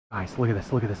Guys, look at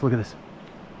this, look at this, look at this.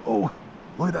 Oh,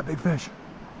 look at that big fish.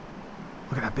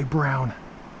 Look at that big brown.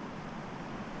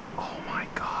 Oh my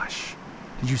gosh.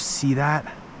 Did you see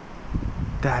that?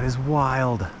 That is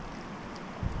wild.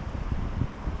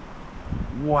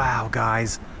 Wow,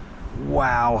 guys.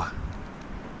 Wow.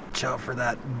 Watch out for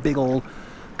that big old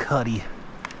cutty.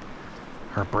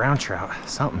 Or brown trout.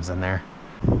 Something's in there.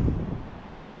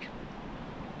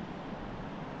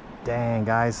 Dang,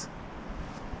 guys.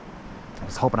 I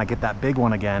was hoping I get that big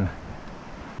one again.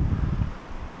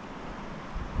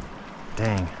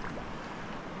 Dang.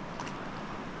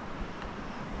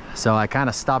 So I kind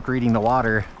of stopped reading the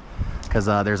water because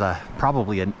there's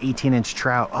probably an 18-inch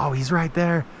trout. Oh, he's right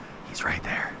there. He's right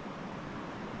there.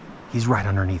 He's right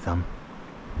underneath him.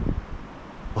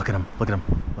 Look at him. Look at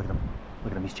him. Look at him.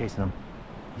 Look at him. He's chasing him.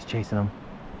 He's chasing him.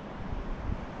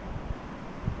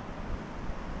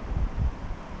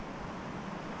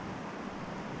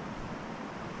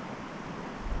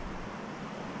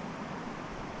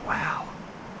 Wow.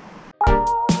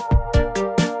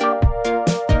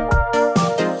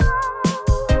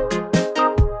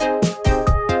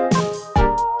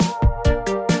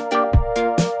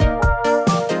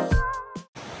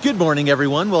 Good morning,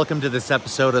 everyone. Welcome to this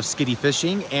episode of Skiddy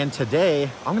Fishing, and today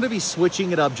I'm going to be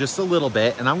switching it up just a little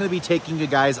bit, and I'm going to be taking you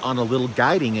guys on a little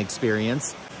guiding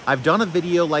experience. I've done a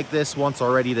video like this once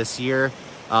already this year,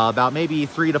 about maybe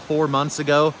 3 to 4 months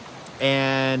ago,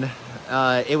 and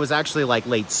it was actually like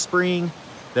late spring.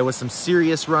 There was some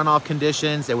serious runoff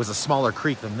conditions. It was a smaller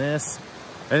creek than this,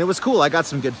 and it was cool. I got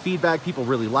some good feedback. People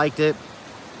really liked it,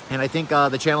 and I think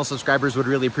the channel subscribers would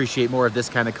really appreciate more of this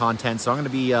kind of content, so I'm going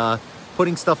to be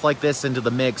putting stuff like this into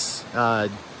the mix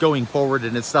going forward,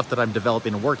 and it's stuff that I'm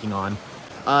developing and working on.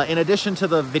 In addition to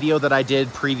the video that I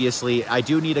did previously, I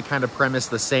do need to kind of premise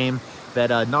the same,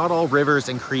 that not all rivers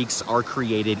and creeks are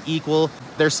created equal.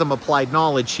 There's some applied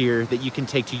knowledge here that you can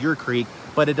take to your creek,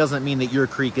 but it doesn't mean that your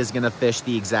creek is going to fish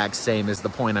the exact same, is the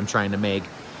point I'm trying to make.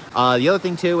 The other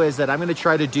thing too is that I'm going to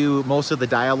try to do most of the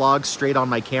dialogue straight on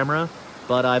my camera,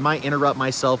 but I might interrupt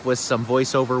myself with some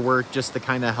voiceover work just to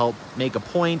kind of help make a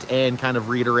point and kind of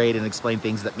reiterate and explain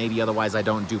things that maybe otherwise I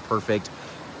don't do perfect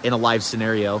in a live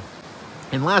scenario.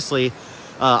 And lastly,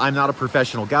 I'm not a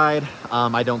professional guide.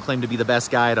 I don't claim to be the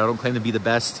best guide. I don't claim to be the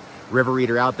best river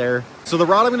reader out there. So the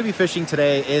rod I'm going to be fishing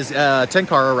today is a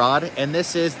Tenkara rod, and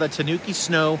this is the Tanuki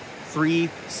Snow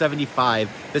 375.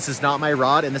 This is not my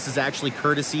rod, and this is actually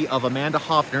courtesy of Amanda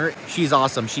Hoffner. She's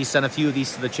awesome. She sent a few of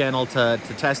these to the channel to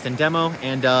test and demo,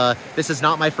 and this is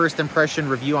not my first impression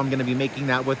review. I'm going to be making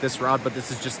that with this rod, but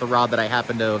this is just the rod that I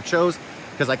happen to have chose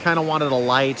because I kind of wanted a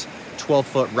light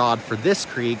 12-foot rod for this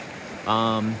creek.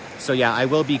 So yeah, I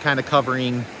will be kind of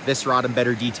covering this rod in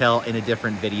better detail in a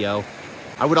different video.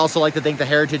 I would also like to thank the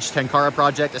Hertiage Tenkara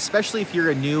project, especially if you're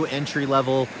a new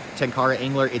entry-level Tenkara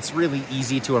angler. It's really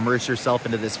easy to immerse yourself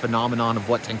into this phenomenon of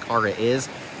what Tenkara is.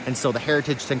 And so the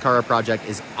Hertiage Tenkara project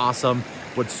is awesome.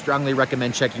 Would strongly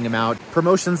recommend checking them out.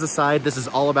 Promotions aside, this is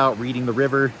all about reading the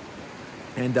river.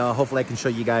 And hopefully I can show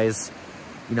you guys,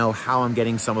 you know, how I'm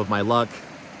getting some of my luck.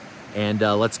 And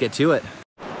let's get to it.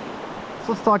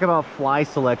 So let's talk about fly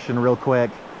selection real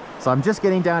quick. So I'm just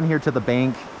getting down here to the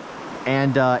bank.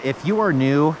 And if you are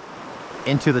new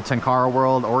into the Tenkara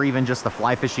world, or even just the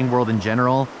fly fishing world in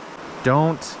general,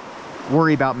 don't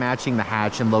worry about matching the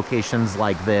hatch in locations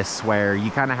like this, where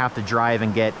you kind of have to drive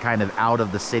and get kind of out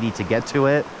of the city to get to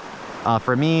it.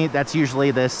 For me, that's usually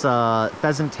this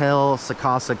pheasant tail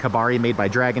Sakasa Kabari made by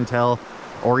Dragon Tail,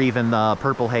 or even the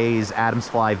Purple Haze Adams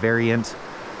Fly variant.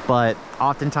 But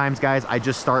oftentimes, guys, I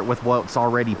just start with what's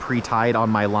already pre-tied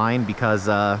on my line because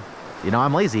you know,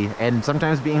 I'm lazy, and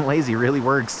sometimes being lazy really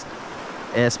works,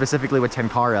 specifically with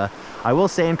Tenkara. I will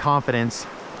say in confidence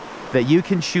that you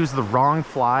can choose the wrong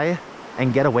fly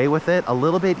and get away with it a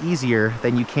little bit easier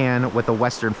than you can with a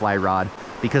Western fly rod,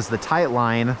 because the tight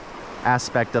line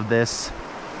aspect of this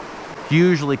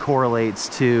usually correlates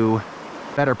to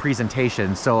better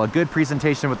presentation. So a good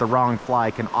presentation with the wrong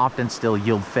fly can often still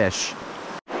yield fish.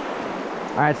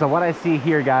 All right, so what I see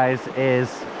here, guys, is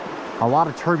a lot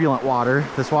of turbulent water.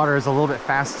 This water is a little bit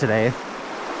fast today,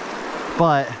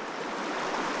 but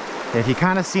if you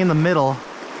kind of see in the middle,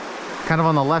 kind of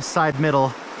on the left side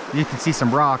middle, you can see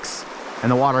some rocks,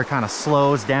 and the water kind of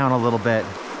slows down a little bit.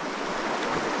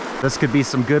 This could be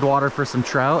some good water for some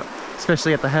trout,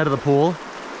 especially at the head of the pool,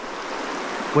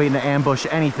 waiting to ambush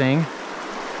anything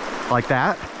like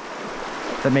that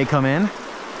may come in.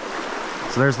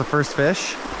 So there's the first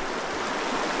fish.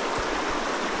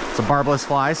 It's a barbless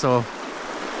fly, so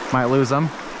might lose them.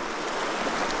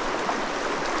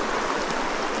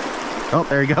 Oh,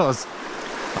 there he goes.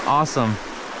 Awesome.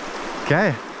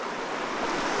 Okay.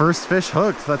 First fish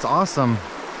hooked. That's awesome.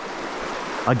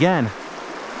 Again,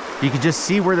 you can just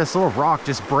see where this little rock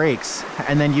just breaks,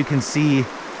 and then you can see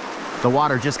the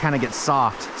water just kind of gets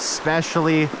soft,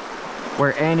 especially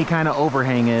where any kind of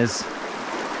overhang is.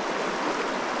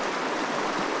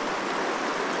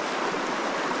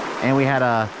 And we had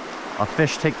a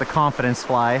fish take the confidence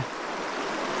fly,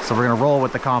 so we're gonna roll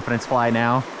with the confidence fly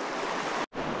now.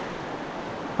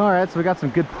 All right, so we got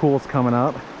some good pools coming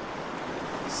up.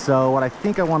 So what I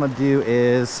think I want to do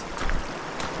is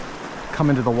come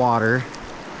into the water.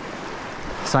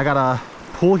 So I got a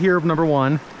pool here of number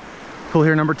 1, pool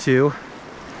here number 2,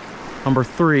 number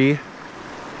 3,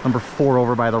 number 4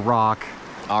 over by the rock.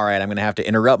 All right, I'm gonna have to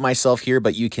interrupt myself here,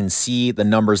 but you can see the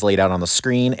numbers laid out on the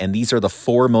screen, and these are the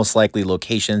 4 most likely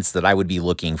locations that I would be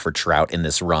looking for trout in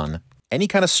this run. Any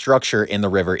kind of structure in the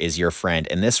river is your friend,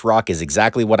 and this rock is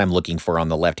exactly what I'm looking for on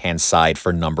the left-hand side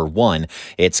for number 1.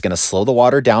 It's going to slow the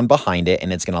water down behind it,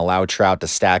 and it's going to allow trout to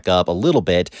stack up a little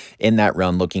bit in that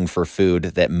run looking for food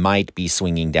that might be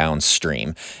swinging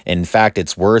downstream. In fact,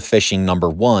 it's worth fishing number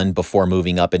 1 before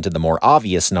moving up into the more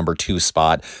obvious number 2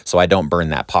 spot so I don't burn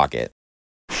that pocket.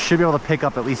 Should be able to pick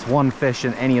up at least 1 fish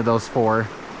in any of those 4.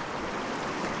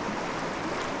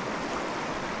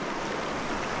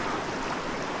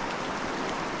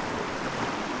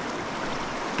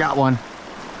 Got one.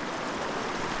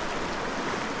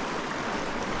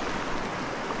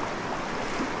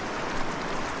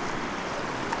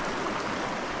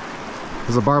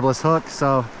 There's a barbless hook,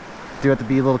 so do have to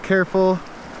be a little careful.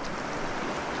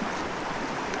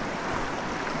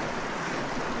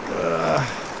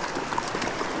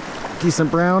 Decent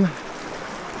brown.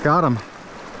 Got him.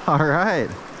 All right.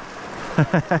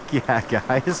 Yeah,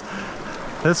 guys.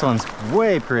 This one's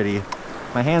way pretty.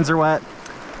 My hands are wet.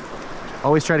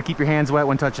 Always try to keep your hands wet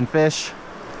when touching fish,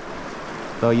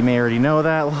 though you may already know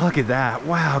that. Look at that.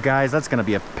 Wow, guys, that's gonna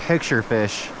be a picture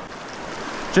fish.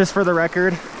 Just for the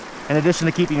record, in addition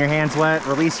to keeping your hands wet,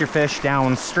 release your fish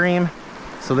downstream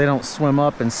so they don't swim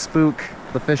up and spook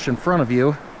the fish in front of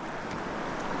you.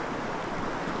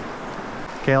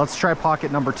 Okay, let's try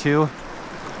pocket number 2.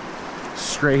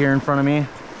 Straight here in front of me.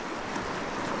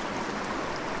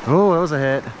 Oh, that was a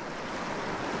hit.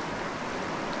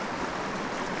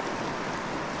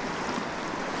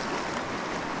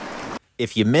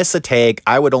 If you miss a take,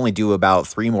 I would only do about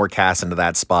 3 more casts into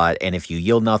that spot, and if you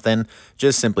yield nothing,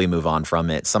 just simply move on from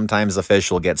it. Sometimes the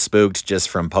fish will get spooked just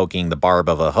from poking the barb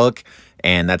of a hook,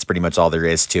 and that's pretty much all there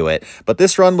is to it. But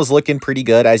this run was looking pretty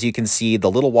good. As you can see, the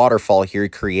little waterfall here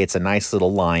creates a nice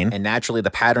little line, and naturally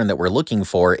the pattern that we're looking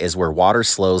for is where water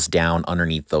slows down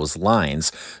underneath those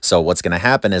lines. So what's going to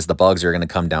happen is the bugs are going to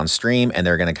come downstream, and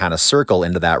they're going to kind of circle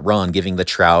into that run, giving the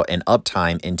trout an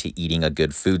uptime into eating a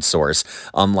good food source,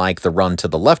 unlike the run to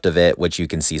the left of it, which you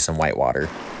can see some whitewater.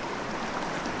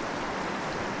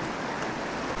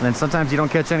 And then sometimes you don't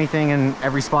catch anything in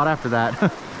every spot after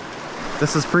that.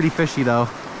 This is pretty fishy though.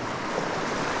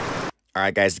 All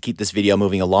right, guys, to keep this video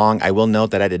moving along, I will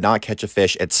note that I did not catch a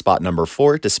fish at spot number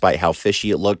 4, despite how fishy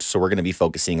it looked, so we're going to be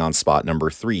focusing on spot number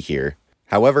 3 here.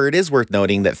 However, it is worth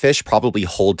noting that fish probably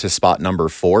hold to spot number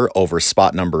 4 over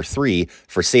spot number 3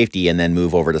 for safety and then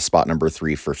move over to spot number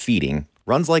 3 for feeding.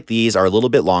 Runs like these are a little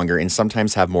bit longer and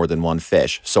sometimes have more than 1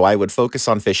 fish, so I would focus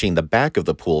on fishing the back of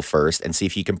the pool first and see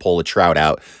if you can pull a trout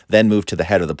out, then move to the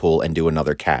head of the pool and do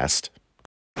another cast.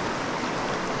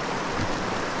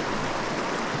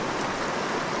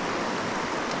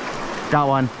 Got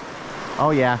one.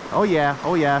 Oh yeah, oh yeah,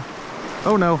 oh yeah.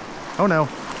 Oh no, oh no.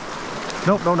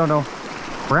 Nope, no, no, no.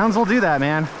 Browns will do that,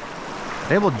 man.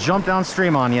 They will jump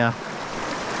downstream on you.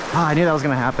 Ah, I knew that was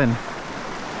gonna happen.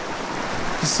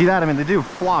 You see that? I mean, they do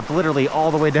flop literally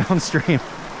all the way downstream.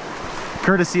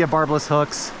 Courtesy of barbless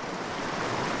hooks.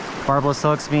 Barbless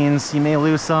hooks means you may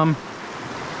lose some.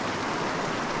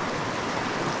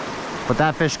 But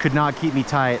that fish could not keep me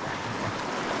tight.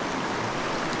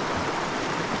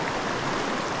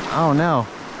 Oh no.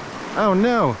 Oh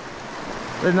no.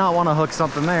 Did not want to hook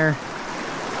something there.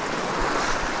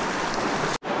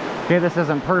 Okay, this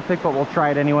isn't perfect, but we'll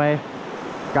try it anyway.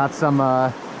 Got some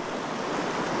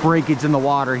breakage in the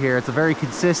water here. It's a very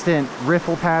consistent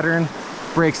riffle pattern.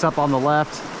 Breaks up on the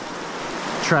left.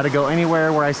 Try to go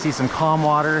anywhere where I see some calm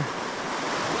water.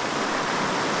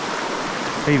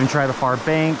 I even try the far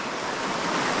bank.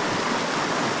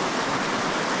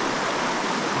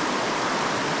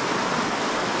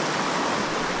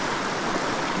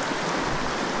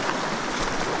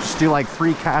 Do like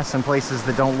 3 casts in places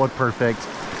that don't look perfect,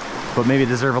 but maybe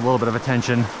deserve a little bit of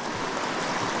attention.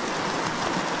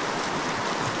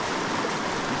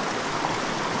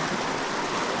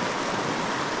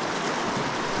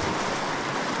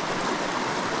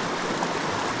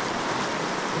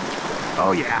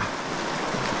 Oh yeah.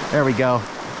 There we go.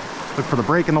 Look for the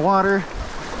break in the water.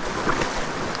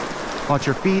 Watch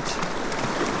your feet.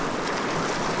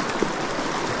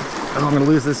 Oh, I'm gonna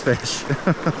lose this fish.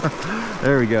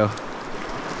 There we go.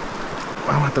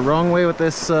 I went the wrong way with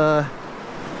this.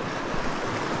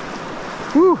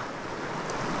 Whew.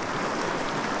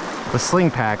 The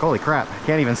sling pack. Holy crap.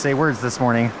 Can't even say words this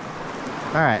morning.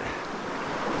 All right.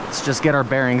 Let's just get our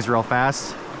bearings real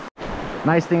fast.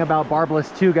 Nice thing about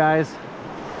barbless too, guys,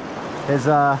 is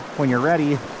when you're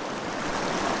ready,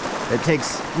 it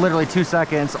takes literally 2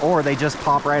 seconds, or they just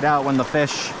pop right out when the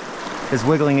fish is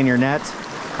wiggling in your net.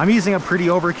 I'm using a pretty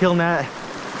overkill net.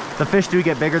 The fish do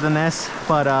get bigger than this,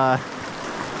 but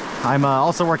I'm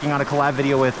also working on a collab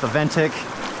video with the Ventic,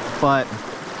 but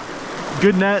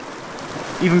good net,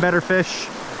 even better fish.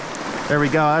 There we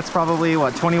go. That's probably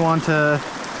what, 21 to,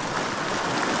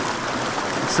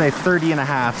 let's say 30 and a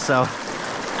half. So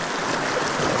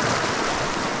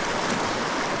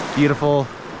beautiful,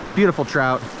 beautiful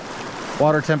trout.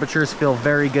 Water temperatures feel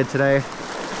very good today.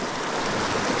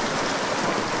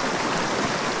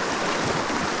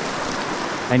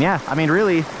 And yeah, I mean,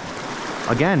 really,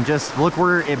 again, just look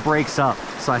where it breaks up.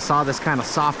 So I saw this kind of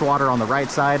soft water on the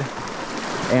right side,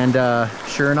 and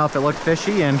sure enough, it looked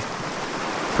fishy and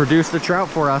produced the trout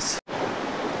for us.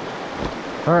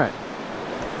 All right,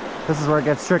 this is where it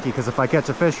gets tricky, because if I catch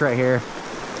a fish right here,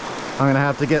 I'm gonna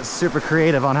have to get super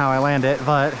creative on how I land it,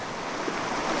 but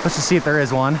let's just see if there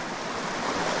is one.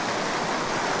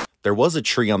 There was a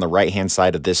tree on the right-hand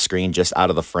side of this screen just out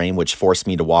of the frame, which forced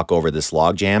me to walk over this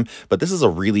log jam, but this is a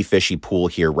really fishy pool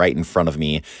here right in front of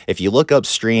me. If you look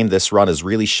upstream, this run is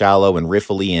really shallow and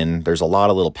riffly, and there's a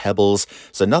lot of little pebbles,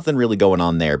 so nothing really going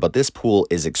on there, but this pool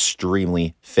is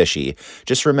extremely fishy.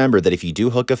 Just remember that if you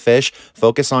do hook a fish,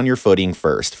 focus on your footing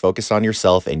first. Focus on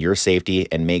yourself and your safety,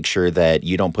 and make sure that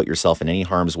you don't put yourself in any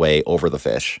harm's way over the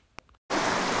fish.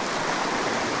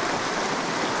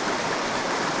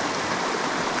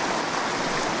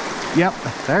 Yep,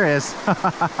 there is.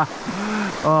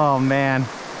 Oh man.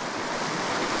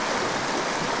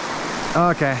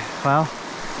 Okay, well.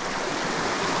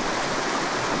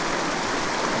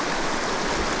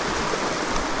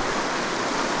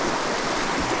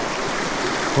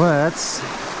 Let's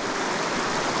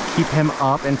keep him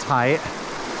up and tight.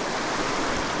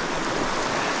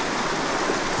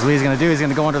 So what he's gonna do, he's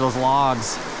gonna go under those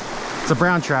logs. It's a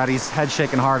brown trout, he's head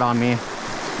shaking hard on me.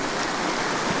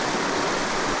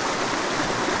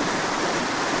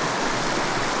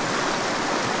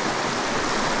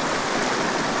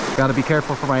 Got to be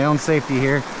careful for my own safety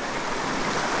here.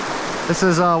 This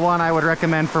is one I would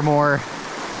recommend for more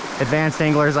advanced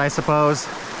anglers, I suppose.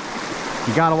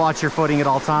 You got to watch your footing at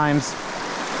all times.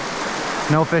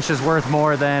 No fish is worth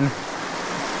more than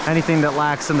anything that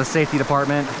lacks in the safety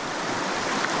department.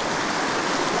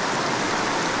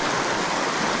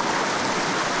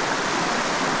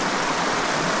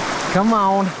 Come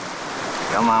on.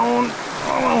 Come on.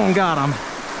 Come on. Got him.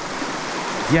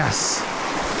 Yes.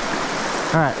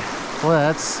 All right,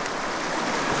 let's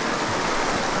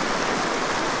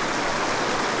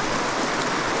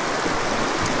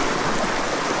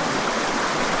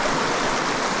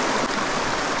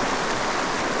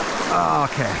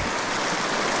okay.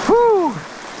 Whew.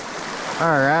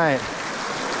 All right.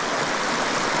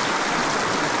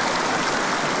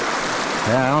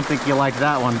 Yeah, I don't think you liked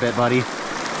that one bit, buddy.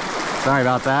 Sorry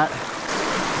about that.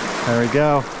 There we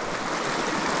go.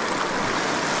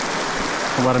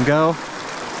 We'll let him go.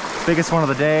 Biggest one of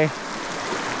the day.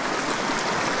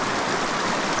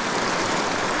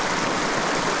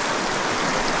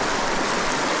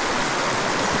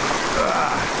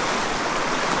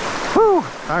 Whew.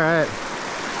 All right.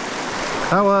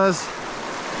 That was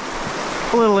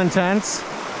a little intense.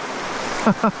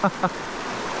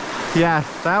 Yeah,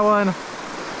 that one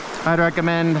I'd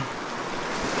recommend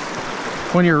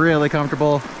when you're really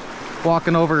comfortable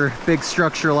walking over big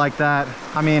structure like that.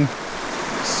 I mean,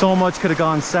 so much could have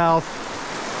gone south,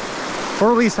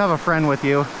 or at least have a friend with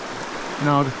you. You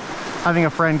know, having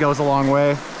a friend goes a long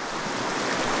way.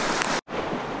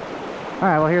 All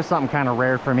right, well, here's something kind of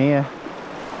rare for me. A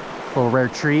little rare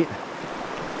treat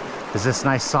is this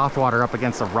nice soft water up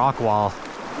against a rock wall.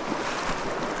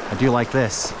 I do like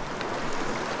this.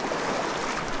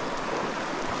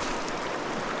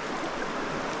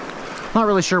 Not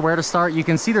really sure where to start. You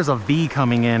can see there's a V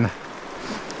coming in,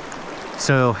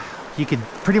 so you could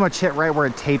pretty much hit right where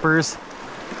it tapers,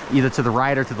 either to the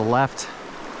right or to the left.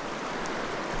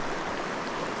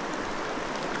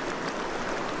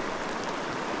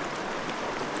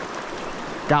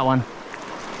 Got one.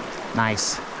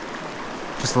 Nice.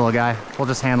 Just a little guy. We'll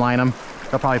just hand line him.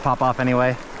 They'll probably pop off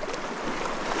anyway.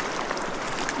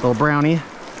 Little brownie.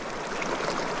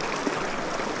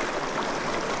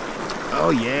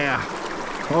 Oh yeah.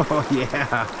 Oh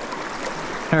yeah.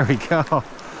 There we go.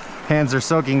 Hands are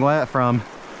soaking wet from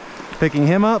picking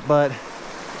him up, but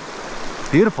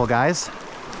beautiful, guys.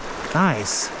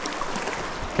 Nice.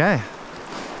 Okay.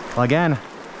 Well, again,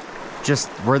 just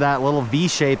where that little V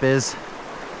shape is.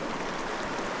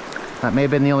 That may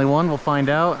have been the only one. We'll find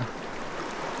out.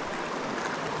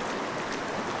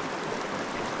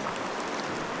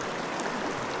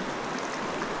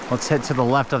 Let's head to the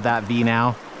left of that V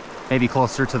now. Maybe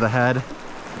closer to the head.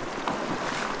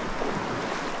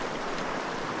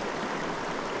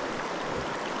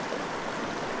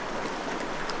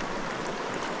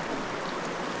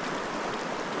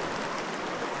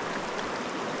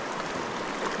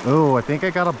 Oh, I think I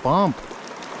got a bump.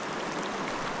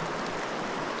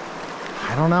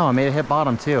 I don't know, I may have hit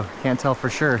bottom too. Can't tell for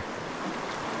sure.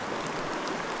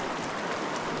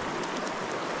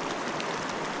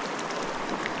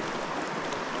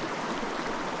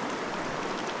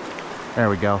 There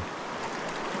we go.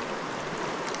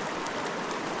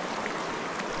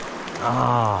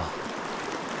 Oh,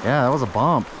 yeah, that was a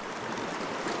bump.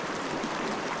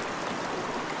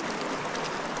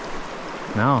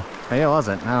 No, maybe it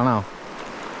wasn't. I don't know.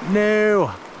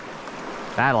 No,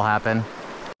 that'll happen.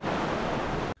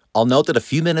 I'll note that a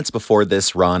few minutes before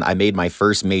this run, I made my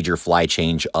first major fly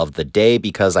change of the day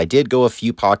because I did go a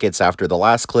few pockets after the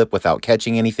last clip without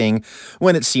catching anything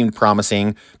when it seemed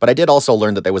promising, but I did also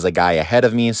learn that there was a guy ahead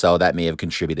of me, so that may have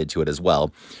contributed to it as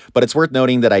well. But it's worth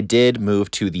noting that I did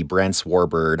move to the Brent's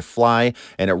Warbird fly,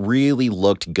 and it really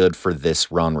looked good for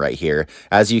this run right here.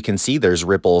 As you can see, there's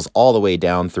ripples all the way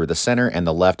down through the center and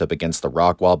the left up against the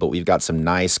rock wall, but we've got some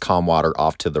nice calm water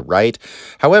off to the right.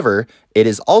 However, it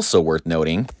is also worth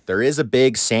noting there is a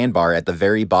big sandbar at the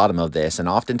very bottom of this, and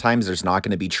oftentimes there's not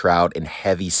going to be trout in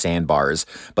heavy sandbars,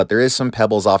 but there is some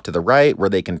pebbles off to the right where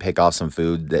they can pick off some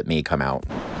food that may come out.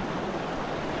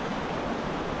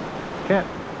 Okay.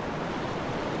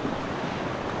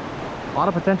 A lot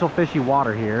of potential fishy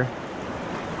water here.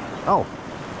 Oh,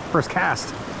 first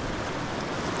cast.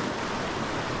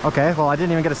 Okay, well I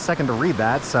didn't even get a second to read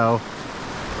that, so...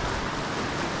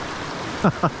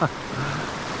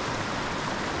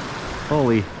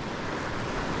 Holy.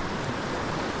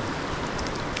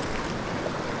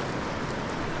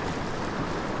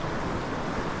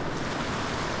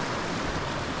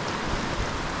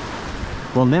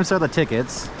 Well, nymphs are the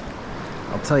tickets.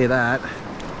 I'll tell you that.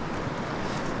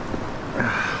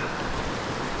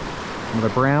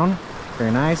 Another brown.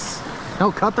 Very nice.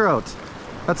 Oh, cutthroat.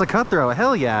 That's a cutthroat.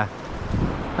 Hell yeah.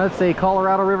 That's a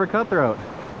Colorado River cutthroat.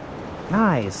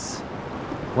 Nice.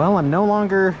 Well, I'm no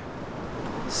longer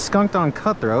skunked on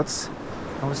cutthroats.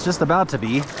 I was just about to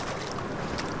be.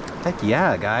 Heck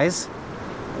yeah, guys.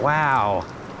 Wow.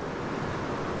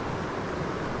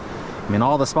 I mean,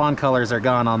 all the spawn colors are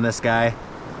gone on this guy,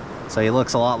 so he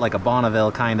looks a lot like a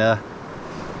Bonneville, kinda.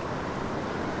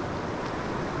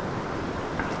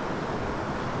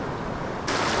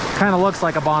 Kinda looks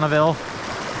like a Bonneville,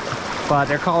 but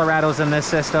they're Colorados in this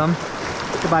system.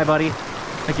 Goodbye, buddy.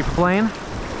 Thank you for playing.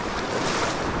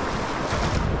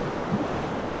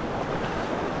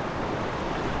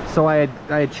 So I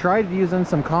had tried using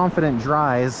some confident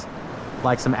dries,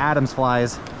 like some Adams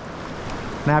flies,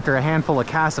 and after a handful of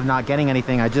casts of not getting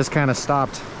anything, I just kind of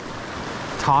stopped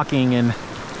talking and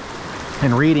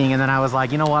reading, and then I was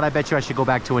like, you know what, I bet you I should go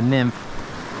back to a nymph.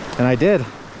 And I did,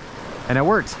 and it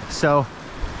worked. So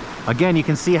again, you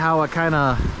can see how it kind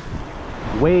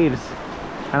of waves,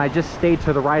 and I just stayed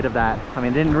to the right of that. I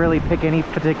mean, didn't really pick any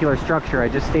particular structure, I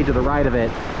just stayed to the right of it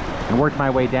and worked my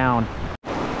way down.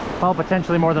 Well,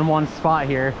 potentially more than one spot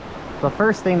here. The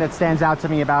first thing that stands out to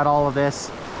me about all of this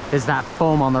is that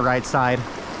foam on the right side.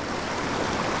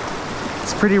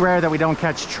 It's pretty rare that we don't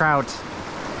catch trout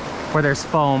where there's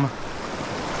foam.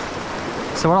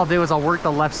 So what I'll do is I'll work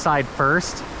the left side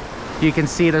first. You can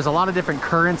see there's a lot of different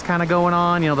currents kind of going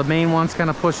on. You know, the main one's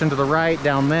kind of pushing to the right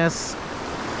down this.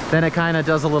 Then it kind of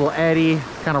does a little eddy,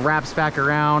 kind of wraps back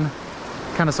around.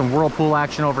 Kind of some whirlpool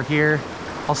action over here.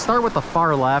 I'll start with the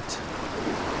far left.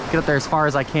 Get up there as far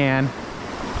as I can.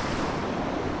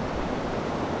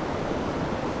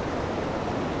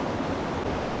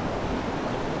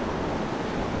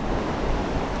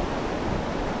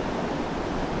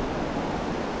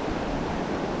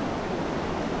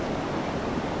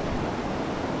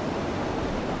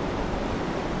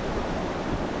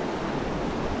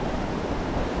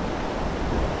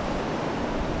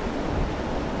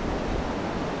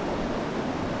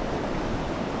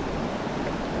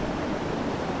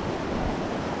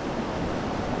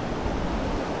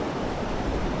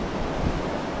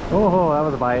 Oh, that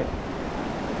was a bite.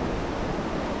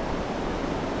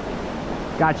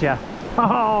 Gotcha.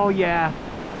 Oh, yeah.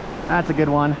 That's a good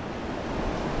one.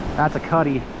 That's a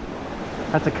cutty.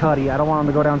 That's a cutty. I don't want him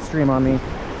to go downstream on me.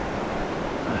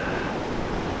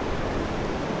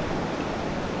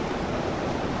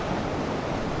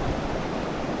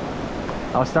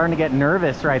 I was starting to get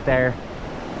nervous right there.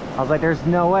 I was like, there's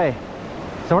no way.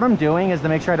 So what I'm doing is to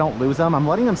make sure I don't lose them, I'm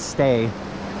letting them stay.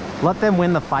 Let them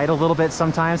win the fight a little bit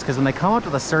sometimes, because when they come up to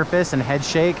the surface and head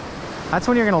shake, that's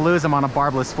when you're gonna lose them on a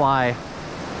barbless fly.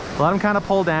 Let them kind of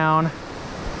pull down.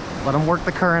 Let them work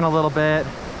the current a little bit.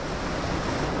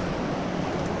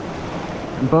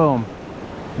 And boom.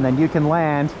 And then you can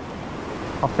land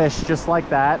a fish just like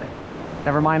that.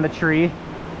 Never mind the tree.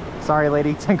 Sorry,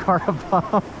 lady, Tenkara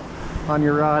bump on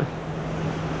your rod.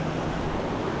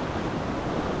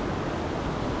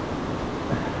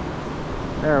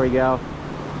 There we go.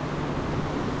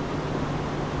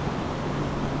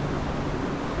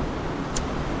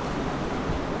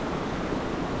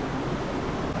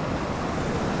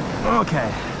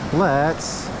 Okay,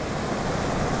 let's...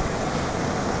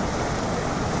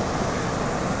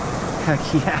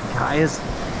 Heck yeah, guys.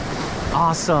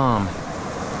 Awesome.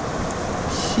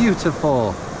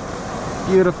 Beautiful.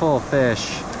 Beautiful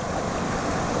fish.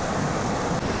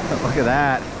 Look at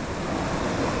that.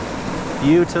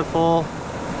 Beautiful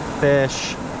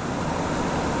fish.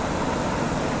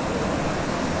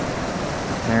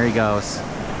 There he goes.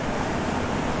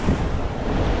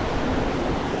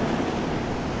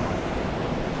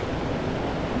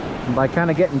 And by kind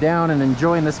of getting down and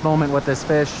enjoying this moment with this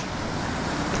fish,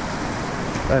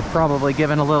 I've probably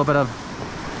given a little bit of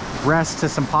rest to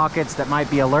some pockets that might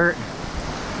be alert.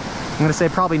 I'm gonna say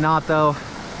probably not though.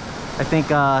 I think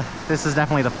this is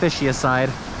definitely the fishiest side.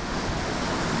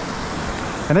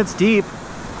 And it's deep.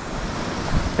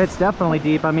 It's definitely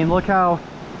deep. I mean, look how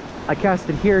I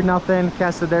casted here, nothing,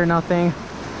 casted there, nothing.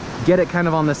 Get it kind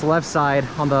of on this left side,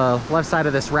 on the left side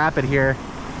of this rapid here.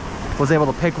 Was able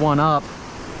to pick one up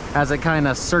as it kind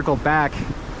of circled back.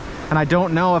 And I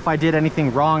don't know if I did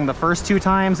anything wrong the first two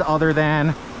times, other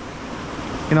than,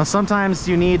 you know, sometimes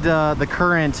you need the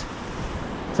current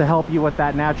to help you with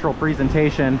that natural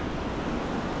presentation.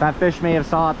 That fish may have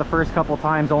saw it the first couple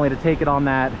times only to take it on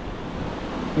that,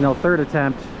 you know, third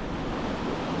attempt.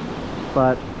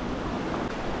 But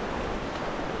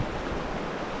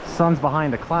sun's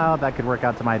behind a cloud, that could work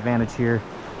out to my advantage here.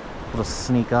 We'll just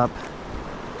sneak up.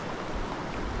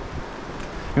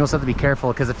 You also have to be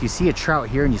careful, because if you see a trout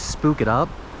here and you spook it up,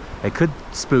 it could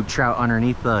spook trout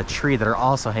underneath the tree that are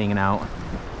also hanging out.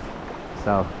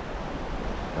 So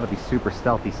gotta be super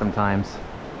stealthy sometimes.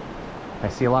 I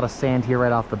see a lot of sand here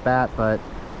right off the bat, but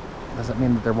doesn't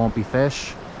mean that there won't be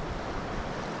fish.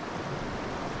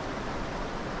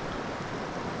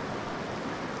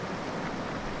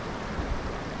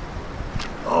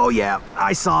 Oh yeah,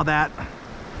 I saw that.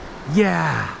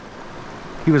 Yeah,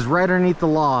 he was right underneath the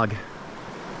log.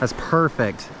 That's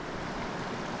perfect.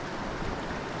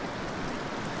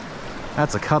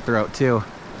 That's a cutthroat too.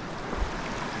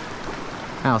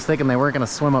 I was thinking they weren't gonna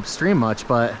swim upstream much,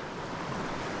 but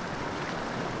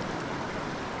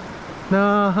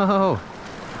no,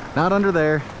 not under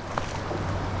there.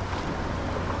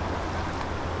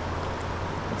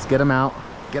 Let's get him out.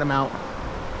 Get him out.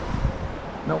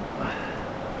 Nope.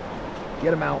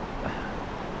 Get him out.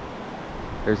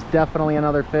 There's definitely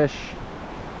another fish.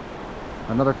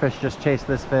 Another fish just chased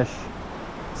this fish.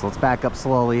 So let's back up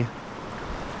slowly.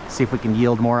 See if we can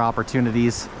yield more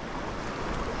opportunities.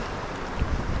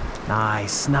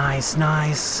 Nice, nice,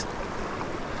 nice.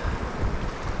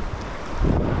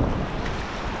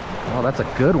 Oh, that's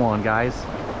a good one, guys.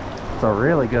 It's a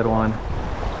really good one.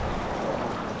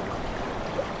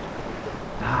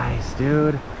 Nice,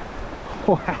 dude.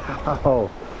 Wow.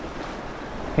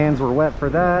 Hands were wet for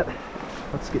that.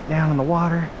 Let's get down in the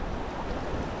water.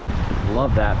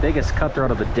 Love that. Biggest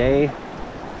cutthroat of the day.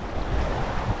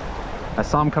 I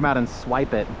saw him come out and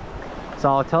swipe it. So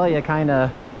I'll tell you kind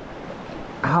of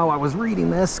how I was reading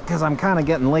this, because I'm kind of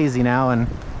getting lazy now and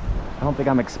I don't think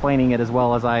I'm explaining it as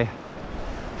well as I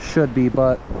should be.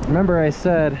 But remember I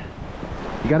said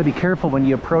you got to be careful when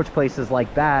you approach places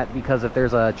like that, because if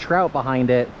there's a trout behind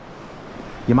it,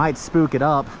 you might spook it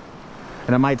up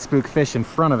and it might spook fish in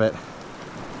front of it.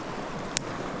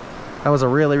 That was a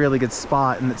really, really good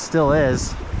spot, and it still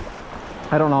is.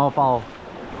 I don't know if I'll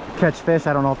catch fish.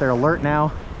 I don't know if they're alert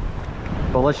now,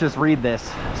 but let's just read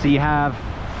this. So you have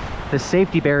this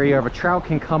safety barrier of a trout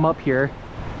can come up here.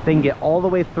 They can get all the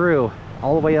way through,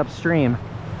 all the way upstream.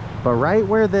 But right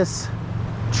where this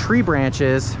tree branch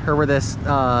is, or where this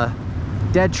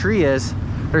dead tree is,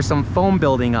 there's some foam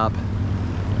building up.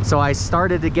 So I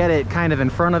started to get it kind of in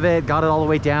front of it, got it all the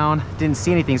way down, didn't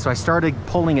see anything. So I started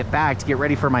pulling it back to get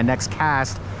ready for my next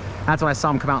cast. That's when I saw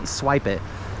him come out and swipe it.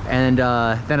 And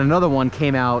then another one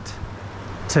came out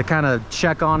to kind of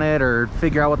check on it or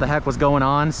figure out what the heck was going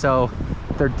on. So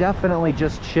they're definitely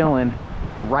just chilling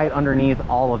right underneath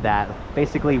all of that,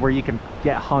 basically where you can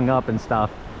get hung up and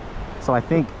stuff. So I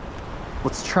think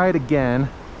let's try it again,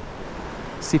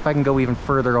 see if I can go even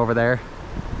further over there.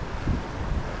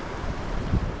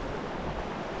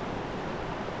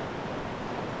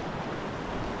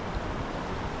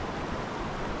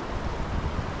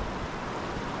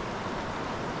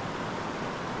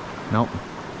 Nope.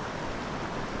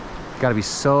 Got to be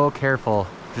so careful.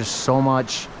 There's so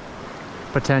much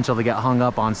potential to get hung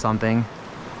up on something.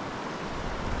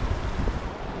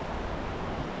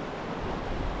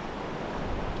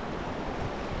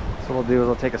 So what we'll do is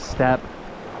we'll take a step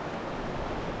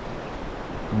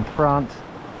in front,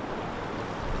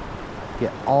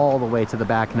 get all the way to the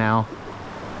back now.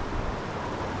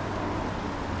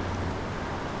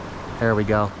 There we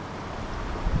go.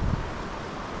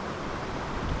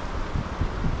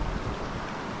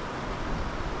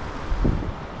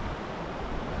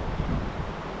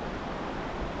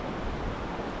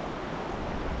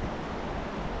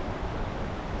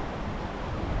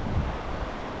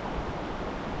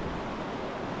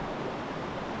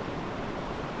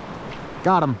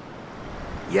 Got him.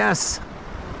 Yes.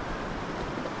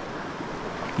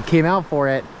 He came out for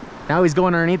it. Now he's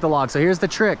going underneath the log. So here's the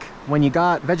trick. When you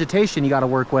got vegetation you got to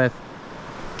work with,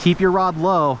 keep your rod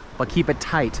low, but keep it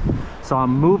tight. So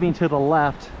I'm moving to the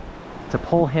left to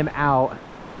pull him out.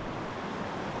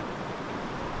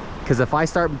 Because if I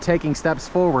start taking steps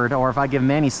forward, or if I give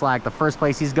him any slack, the first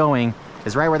place he's going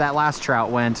is right where that last trout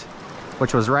went,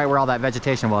 which was right where all that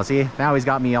vegetation was. See, now he's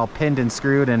got me all pinned and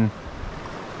screwed, and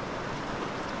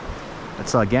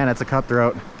so again, it's a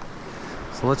cutthroat.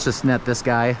 So let's just net this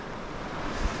guy.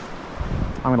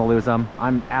 I'm gonna lose him.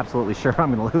 I'm absolutely sure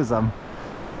I'm gonna lose him.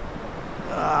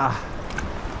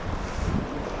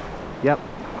 Yep,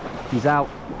 he's out.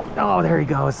 Oh, there he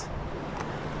goes.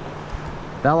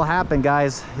 That'll happen,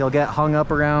 guys. He'll get hung up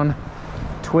around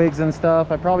twigs and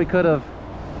stuff. I probably could have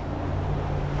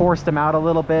forced him out a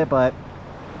little bit, but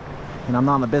you know, I'm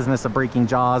not in the business of breaking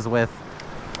jaws with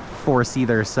force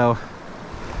either, so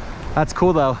that's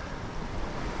cool though.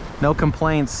 No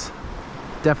complaints.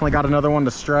 Definitely got another one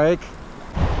to strike.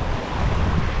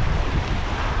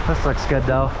 This looks good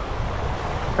though.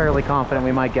 Fairly confident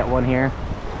we might get one here.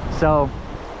 So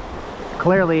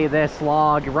clearly this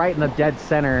log right in the dead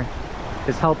center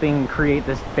is helping create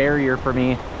this barrier for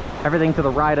me. Everything to the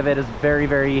right of it is very,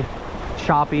 very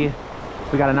choppy.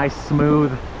 We got a nice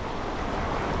smooth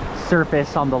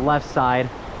surface on the left side,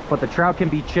 but the trout can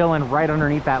be chilling right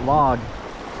underneath that log,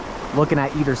 looking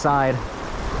at either side.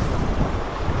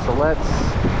 So let's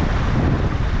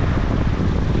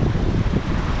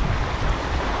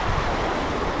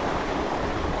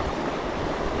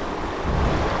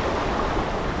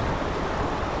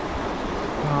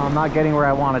I'm not getting where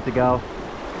I want it to go.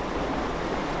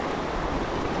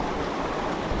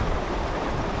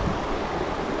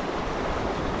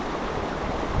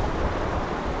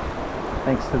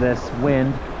 Thanks to this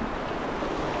wind.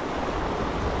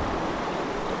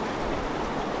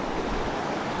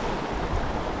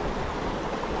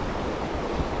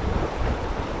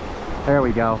 There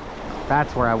we go.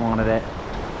 That's where I wanted it.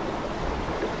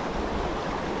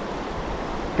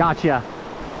 Gotcha.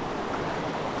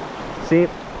 See,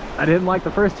 I didn't like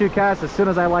the first two casts. As soon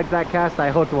as I liked that cast, I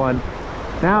hooked one.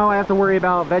 Now I have to worry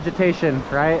about vegetation,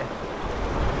 right?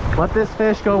 Let this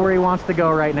fish go where he wants to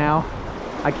go right now.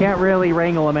 I can't really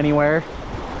wrangle him anywhere.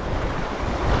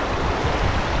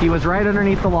 He was right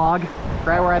underneath the log,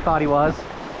 right where I thought he was.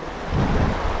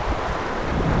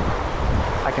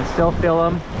 I can still feel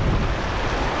him.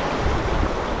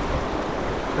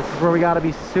 This is where we got to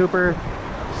be super,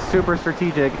 super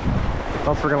strategic,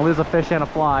 else we're going to lose a fish and a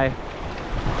fly.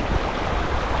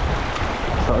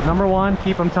 So number one,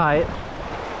 keep them tight.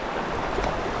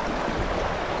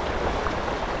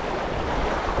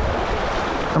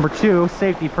 Number two,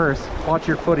 safety first. Watch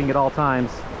your footing at all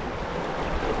times.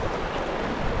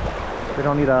 We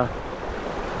don't need a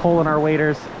hole in our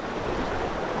waders.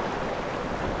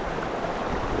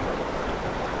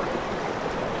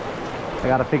 I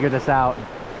gotta figure this out.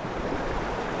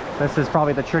 This is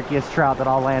probably the trickiest trout that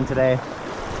I'll land today,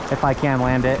 if I can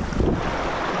land it.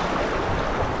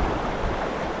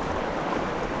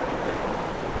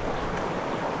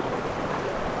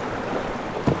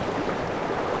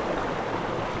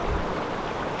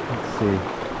 Let's see.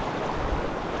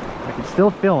 I can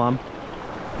still feel him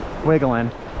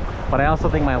wiggling. but I also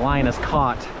think my line is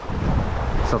caught.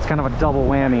 So it's kind of a double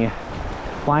whammy.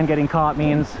 Line getting caught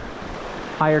means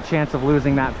higher chance of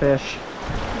losing that fish.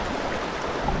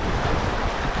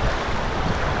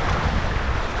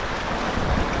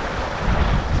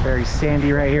 It's very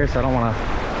sandy right here, so I don't want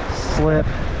to slip.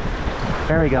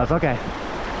 There he goes. Okay,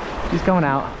 he's going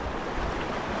out.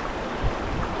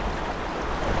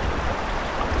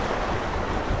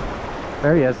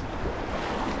 There he is.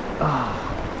 Oh.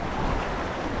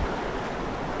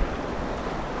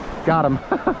 Got him.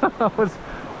 That was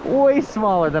way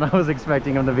smaller than I was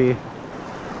expecting him to be.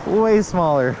 Way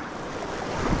smaller.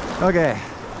 Okay,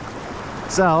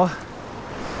 so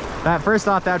that first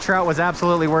off, that trout was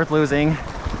absolutely worth losing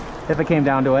if it came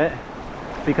down to it,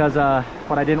 because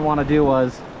what I didn't want to do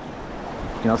was,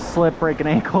 you know, slip, break an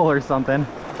ankle or something.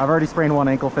 I've already sprained one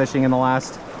ankle fishing in the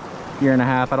last year and a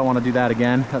half. I don't want to do that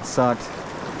again. That sucked.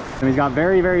 And he's got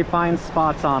very, very fine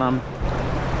spots on him.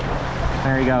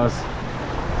 There he goes.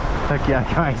 Heck yeah,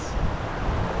 guys.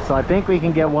 So I think we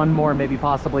can get one more, maybe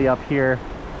possibly up here.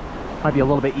 Might be a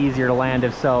little bit easier to land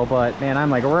if so, but man, I'm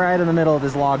like right in the middle of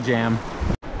this log jam.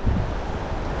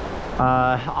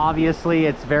 Obviously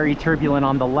it's very turbulent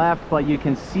on the left, but you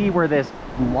can see where this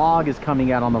log is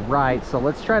coming out on the right. So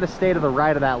let's try to stay to the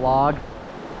right of that log.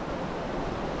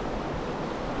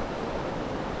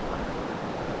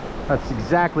 That's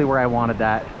exactly where I wanted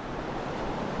that.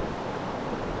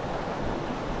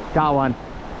 Got one.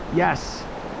 Yes.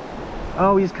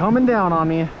 Oh, he's coming down on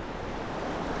me.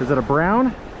 Is it a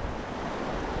brown?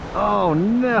 Oh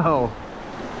no.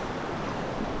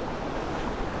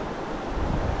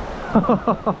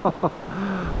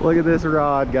 Look at this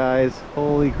rod, guys.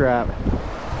 Holy crap.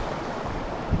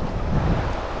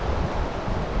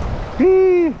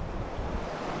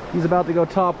 He's about to go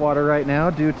topwater right now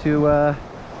due to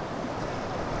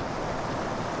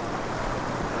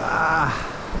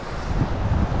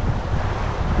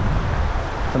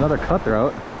another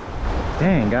cutthroat.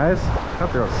 Dang, guys,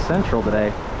 cutthroat central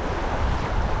today.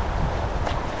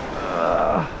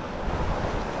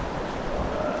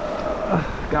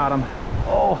 Got him.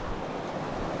 Oh,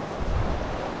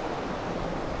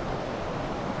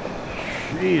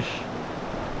 sheesh.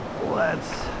 Let's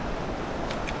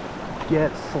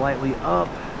get slightly up.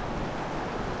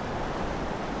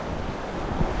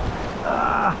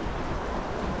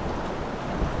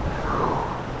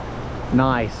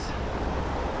 Nice.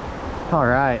 All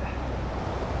right,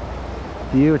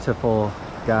 beautiful,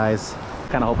 guys.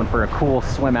 Kind of hoping for a cool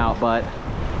swim out, but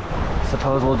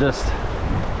suppose we'll just,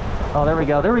 oh, there we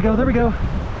go, there we go, there we go.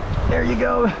 There you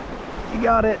go, you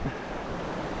got it.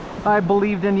 I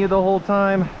believed in you the whole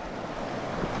time.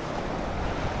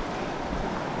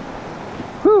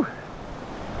 Whew.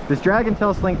 This dragon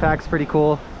tail sling pack's pretty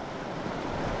cool.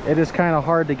 It is kind of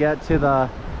hard to get to the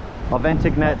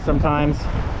authentic net sometimes,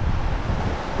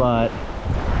 but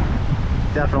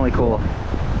definitely cool.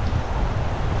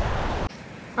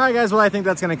 All right, guys, well, I think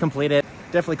that's going to complete it.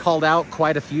 Definitely called out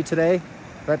quite a few today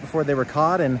right before they were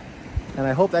caught, and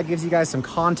I hope that gives you guys some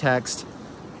context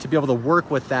to be able to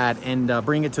work with that and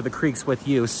bring it to the creeks with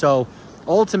you. So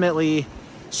ultimately,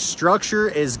 structure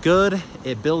is good.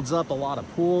 It builds up a lot of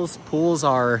pools. Pools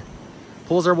are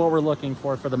what we're looking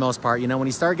for the most part. You know, when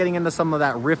you start getting into some of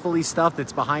that riffly stuff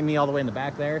that's behind me all the way in the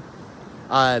back there,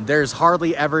 there's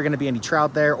hardly ever going to be any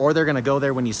trout there, or they're going to go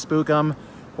there when you spook them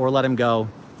or let them go.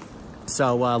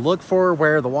 So look for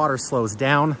where the water slows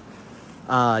down.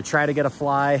 Try to get a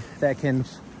fly that can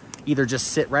either just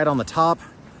sit right on the top,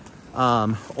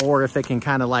 or if they can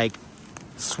kind of like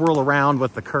swirl around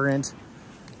with the current.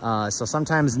 So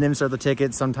sometimes nymphs are the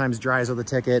ticket, sometimes dries are the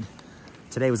ticket.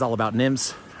 Today was all about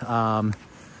nymphs.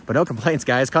 But no complaints,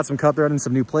 guys. Caught some cutthroat in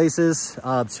some new places.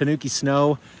 Tanuki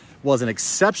Snow was an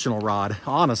exceptional rod.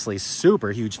 Honestly,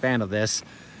 super huge fan of this.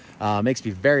 Makes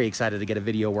me very excited to get a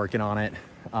video working on it.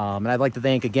 And I'd like to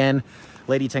thank again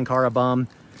Lady Tenkara Bum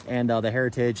and the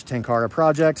Hertiage Tenkara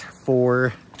project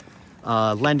for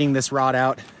lending this rod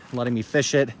out, letting me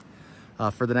fish it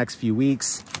for the next few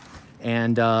weeks,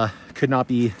 and could not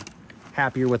be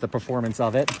happier with the performance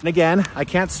of it. And again, I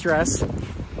can't stress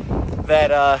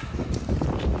that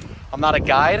I'm not a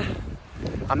guide.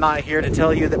 I'm not here to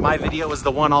tell you that my video is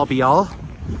the one all be all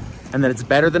and that it's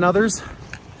better than others.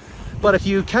 But if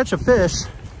you catch a fish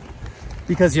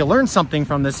because you learned something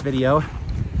from this video,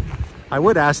 I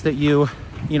would ask that you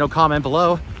comment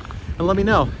below and let me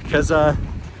know, because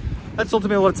that's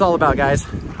ultimately what it's all about, guys.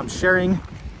 I'm sharing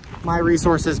my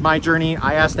resources, my journey.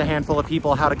 I asked a handful of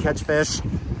people how to catch fish,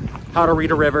 how to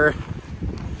read a river,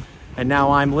 and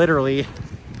now I'm literally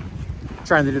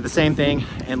trying to do the same thing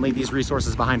and leave these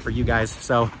resources behind for you guys.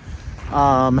 So,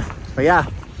 but yeah,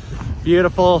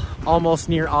 Beautiful, almost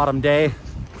near autumn day.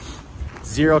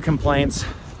 Zero complaints.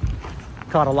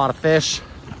 Caught a lot of fish.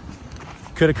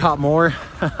 Could have caught more.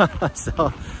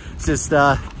 So it's just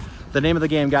the name of the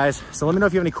game, guys. So let me know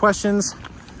if you have any questions.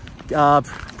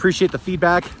 Appreciate the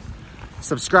feedback.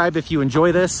 Subscribe if you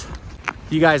enjoy this.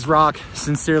 You guys rock.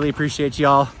 Sincerely appreciate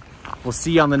y'all. We'll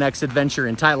see you on the next adventure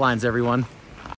in tight lines, everyone.